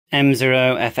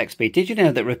M0FXB. Did you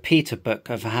know that RepeaterBook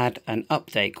have had an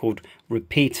update called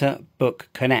RepeaterBook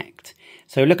Connect?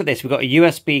 So look at this. We've got a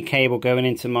USB cable going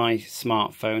into my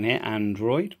smartphone here,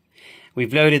 Android.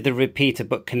 We've loaded the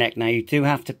RepeaterBook Connect. Now you do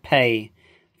have to pay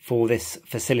for this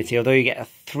facility, although you get a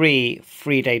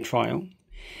free-day trial.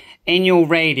 In your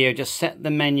radio, just set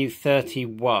the menu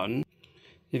 31.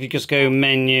 If you just go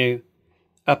menu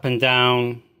up and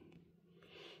down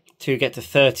to get to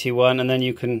 31, and then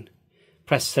you can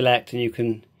press select and you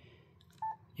can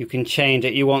change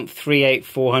it. You want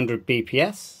 38400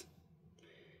 BPS.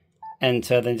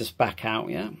 Enter, then just back out,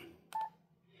 yeah.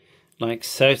 Like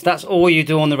so. So that's all you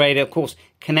do on the radio. Of course,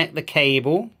 connect the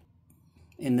cable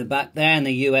in the back there and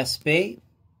the USB.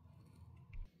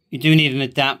 You do need an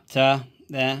adapter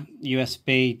there,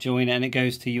 USB joiner, and it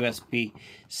goes to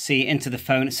USB-C into the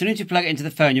phone. As soon as you plug it into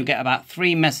the phone, you'll get about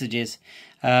 3 messages.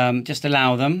 Just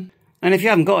allow them. And if you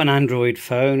haven't got an Android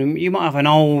phone, you might have an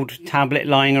old tablet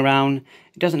lying around.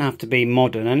 It doesn't have to be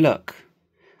modern. And look,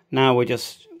 now we're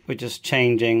just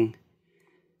changing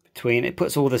between. It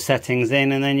puts all the settings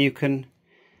in, and then you can,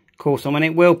 of course, and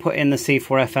it will put in the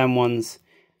C4FM ones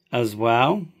as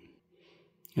well.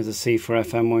 There's a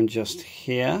C4FM one just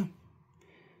here.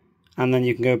 And then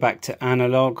you can go back to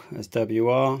analog as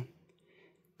WR.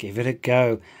 Give it a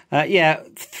go. Yeah,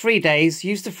 3 days.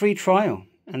 Use the free trial,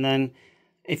 and then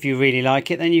if you really like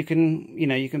it, then you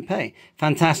can pay.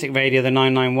 Fantastic radio, the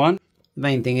 991. The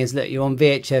main thing is, look, you're on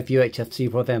VHF, UHF,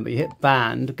 C4FM, but you hit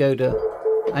band, go to,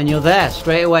 and you're there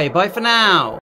straight away. Bye for now.